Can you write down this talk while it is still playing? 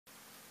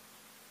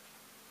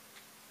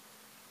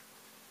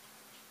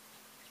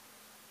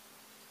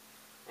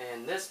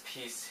this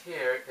piece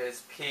here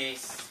is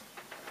piece,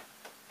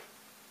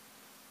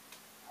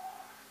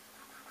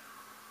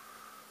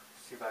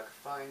 see if I can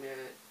find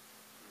it.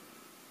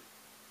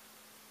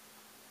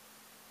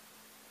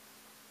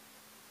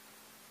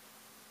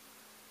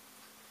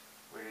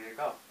 Where did it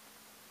go?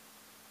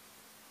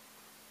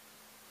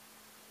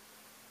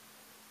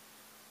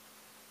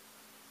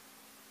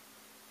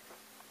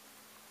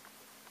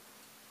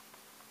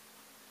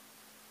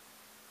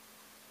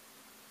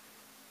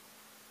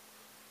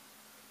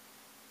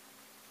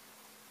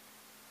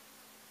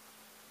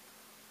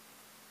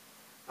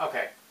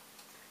 Okay,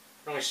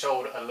 I only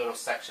showed a little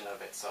section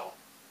of it. So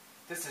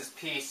this is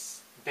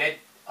piece bid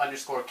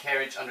underscore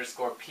carriage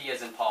underscore P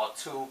as in Paul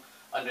 2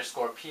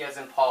 underscore P as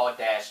in Paul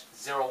dash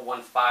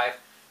 015.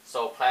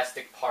 So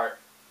plastic part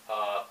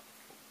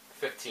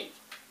 15,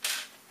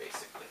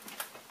 basically.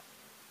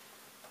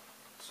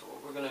 So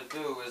what we're gonna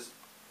do is,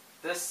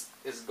 this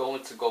is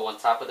going to go on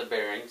top of the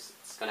bearings.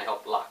 It's gonna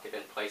help lock it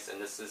in place, and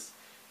this is,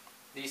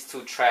 these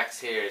two tracks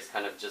here is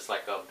kind of just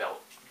like a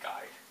belt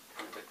guide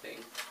kind of a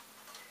thing.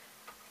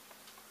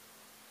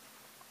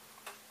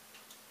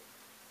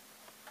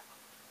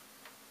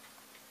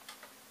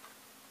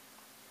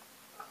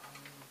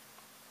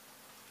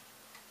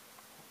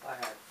 Hope I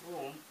have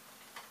room.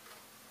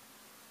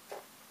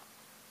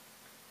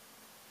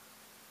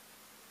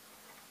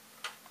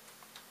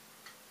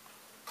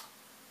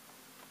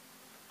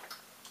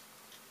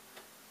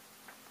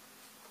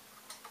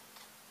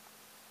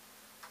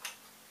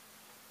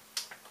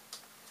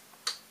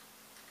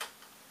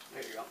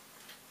 There you go.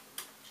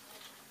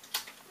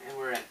 And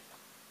we're in.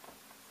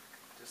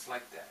 Just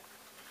like that.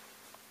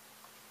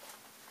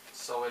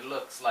 So it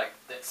looks like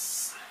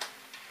this.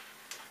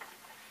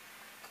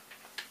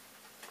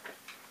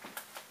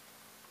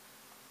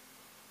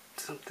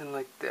 Something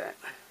like that.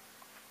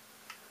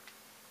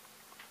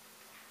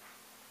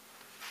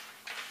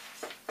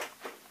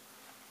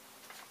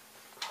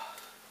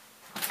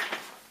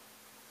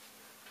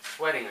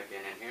 Sweating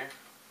again in here.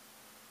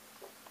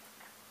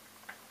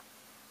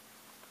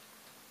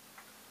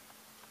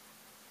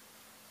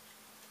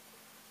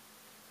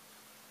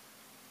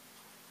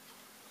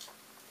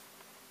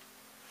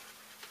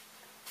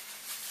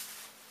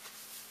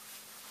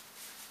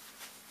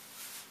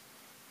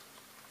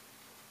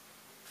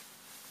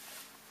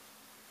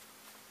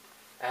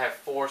 I have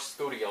 4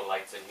 studio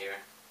lights in here.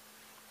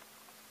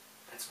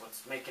 That's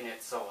what's making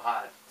it so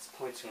hot. It's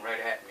pointing right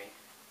at me.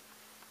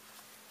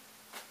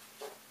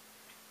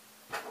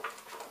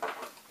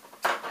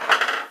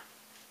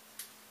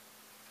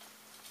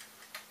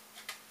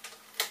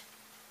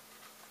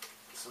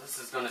 So this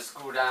is going to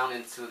screw down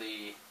into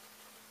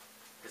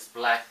this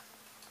black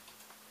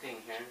thing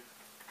here.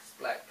 This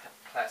black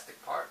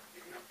plastic part.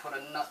 You're going to put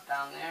a nut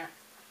down there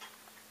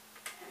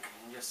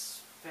and just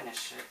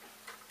finish it.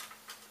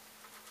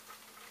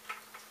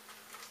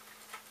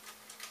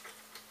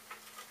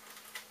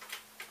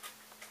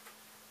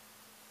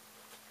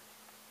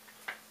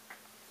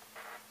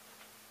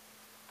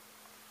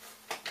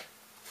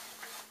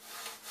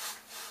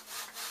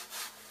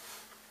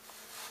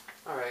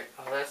 Alright,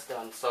 that's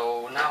done.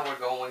 So now we're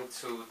going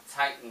to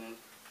tighten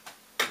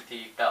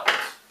the belt.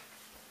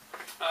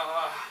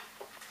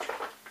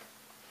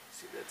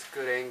 See, that's a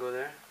good angle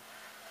there.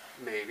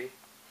 Maybe.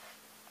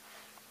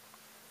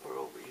 We're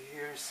over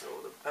here, so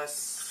the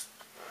best.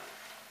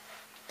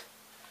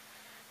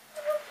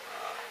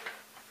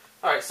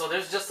 Alright, so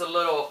there's just a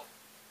little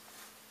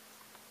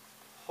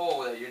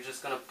hole that you're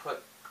just going to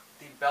put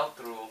the belt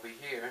through over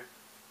here.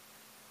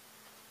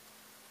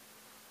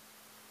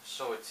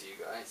 Show it to you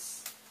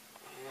guys.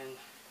 And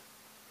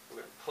we're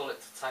going to pull it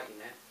to tighten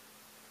it.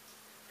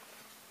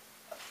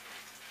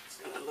 It's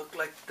going to look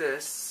like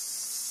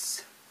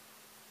this.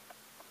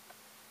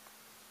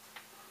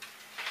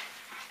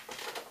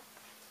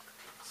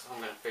 So I'm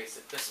going to face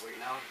it this way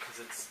now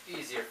because it's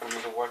easier for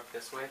me to work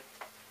this way.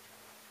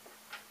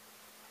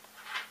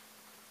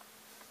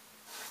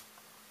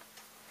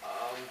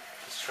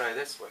 Let's try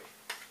this way.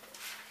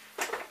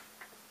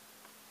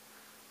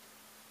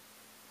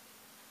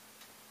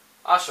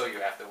 I'll show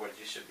you afterwards.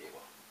 You should be able.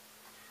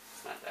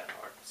 It's not that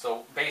hard.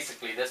 So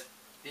basically,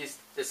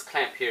 this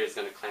clamp here is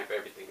going to clamp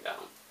everything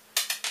down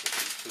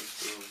with these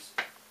 2 screws.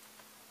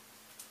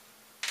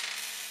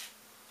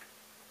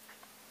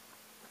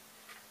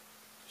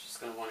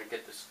 Just going to want to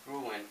get the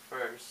screw in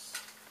first,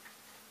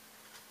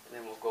 and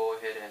then we'll go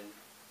ahead and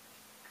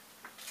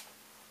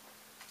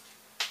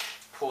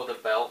pull the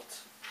belt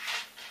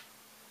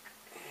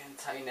and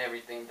tighten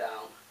everything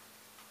down.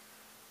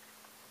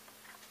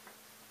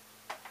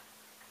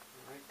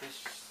 Alright,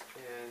 this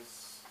is.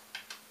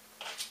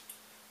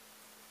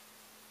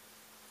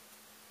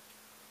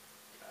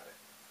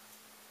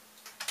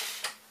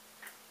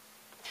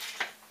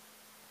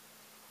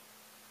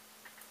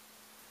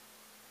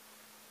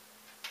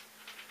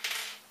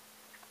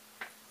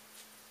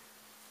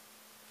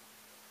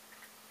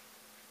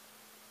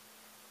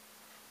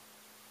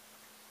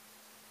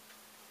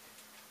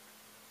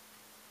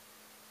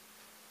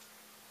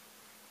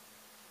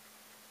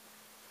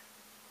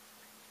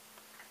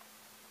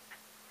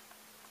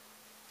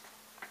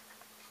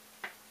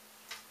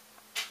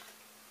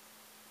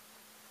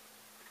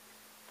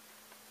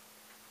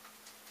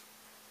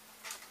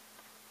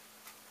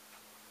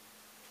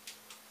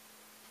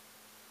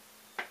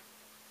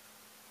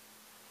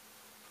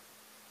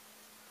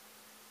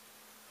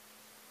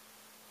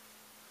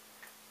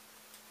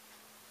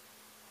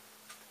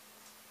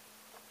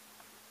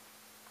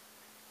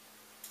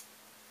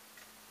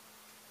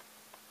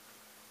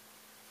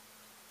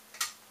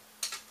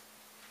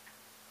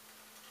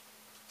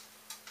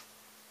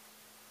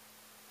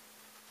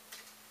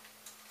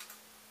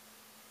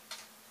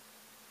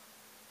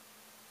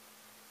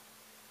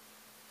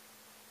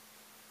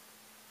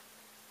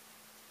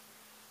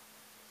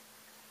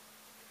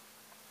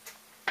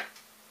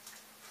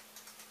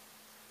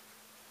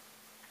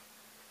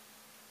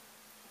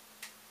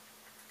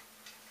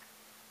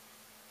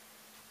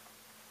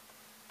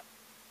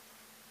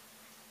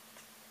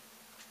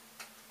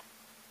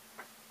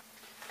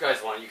 you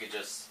guys want, you could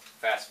just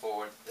fast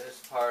forward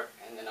this part,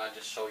 and then I'll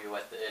just show you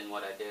at the end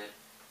what I did.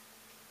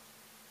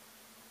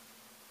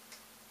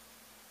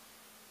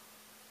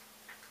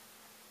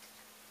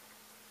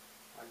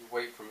 While you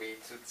wait for me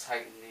to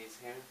tighten these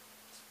here,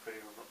 it's a pretty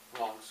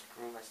long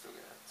screw. I still got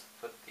to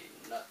put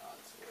the nut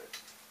onto it.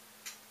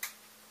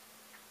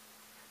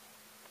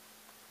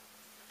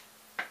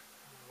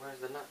 Where's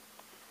the nut?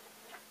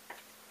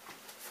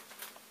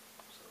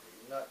 So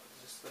the nut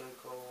is just going to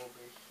go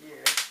over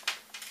here,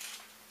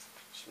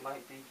 which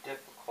might be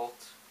difficult.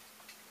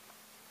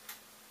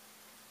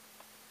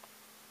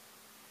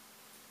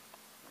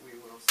 We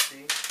will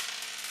see.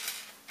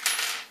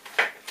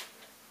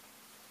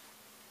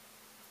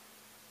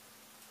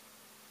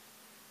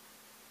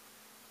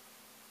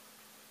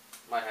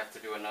 Might have to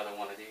do another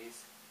one of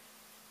these.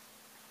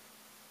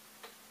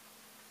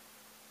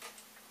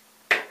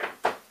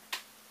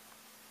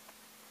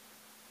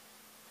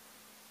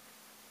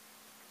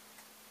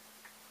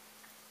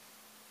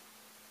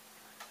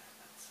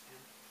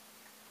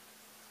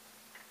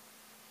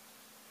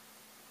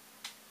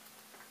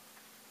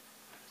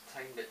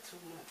 Tightened it too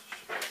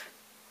much.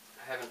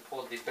 I haven't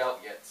pulled the belt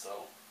yet, so I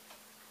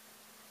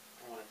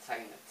don't want to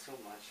tighten it too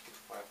much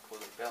before I pull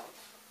the belt.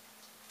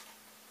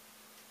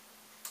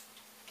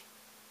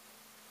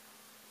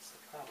 That's the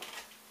problem.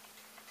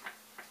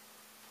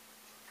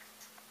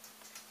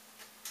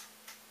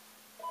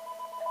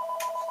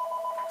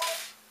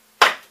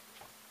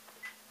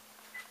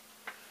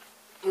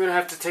 I'm gonna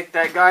have to take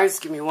that, guys.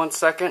 Give me 1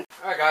 second.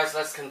 Alright guys,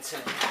 let's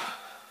continue.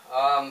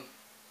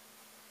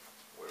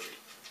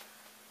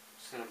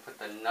 Just gonna put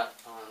the nut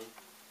on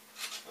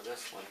for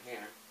this one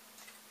here.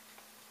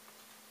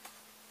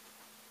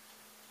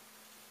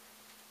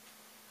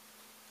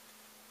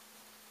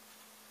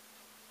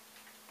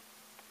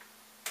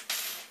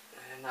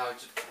 And now I'm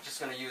just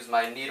gonna use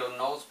my needle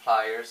nose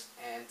pliers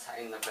and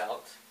tighten the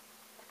belt.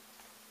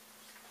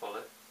 Just pull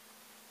it.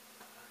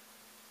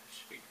 That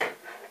should be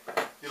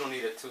good. You don't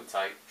need it too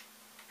tight.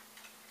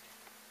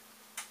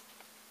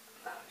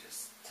 Now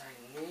just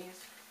tighten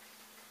these.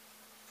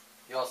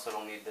 You also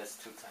don't need this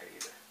too tight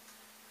either.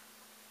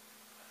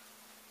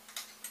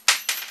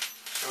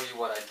 Show you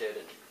what I did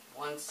in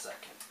 1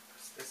 second,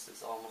 because this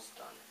is almost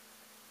done.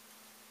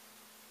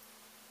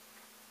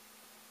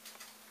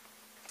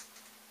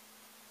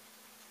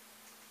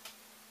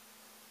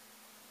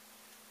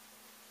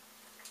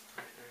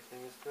 Alright,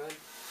 everything is good.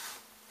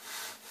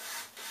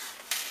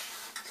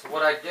 So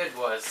what I did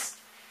was,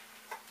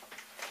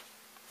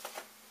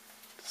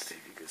 let's see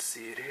if you can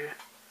see it here.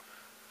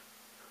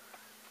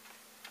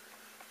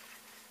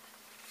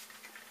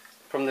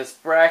 From this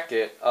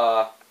bracket,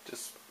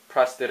 just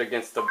pressed it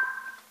against the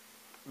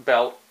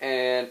belt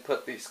and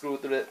put the screw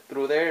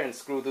through there and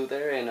screw through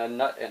there, and a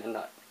nut,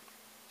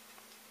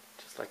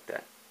 just like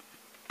that.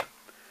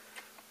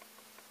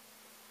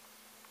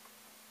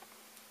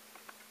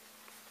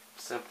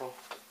 Simple.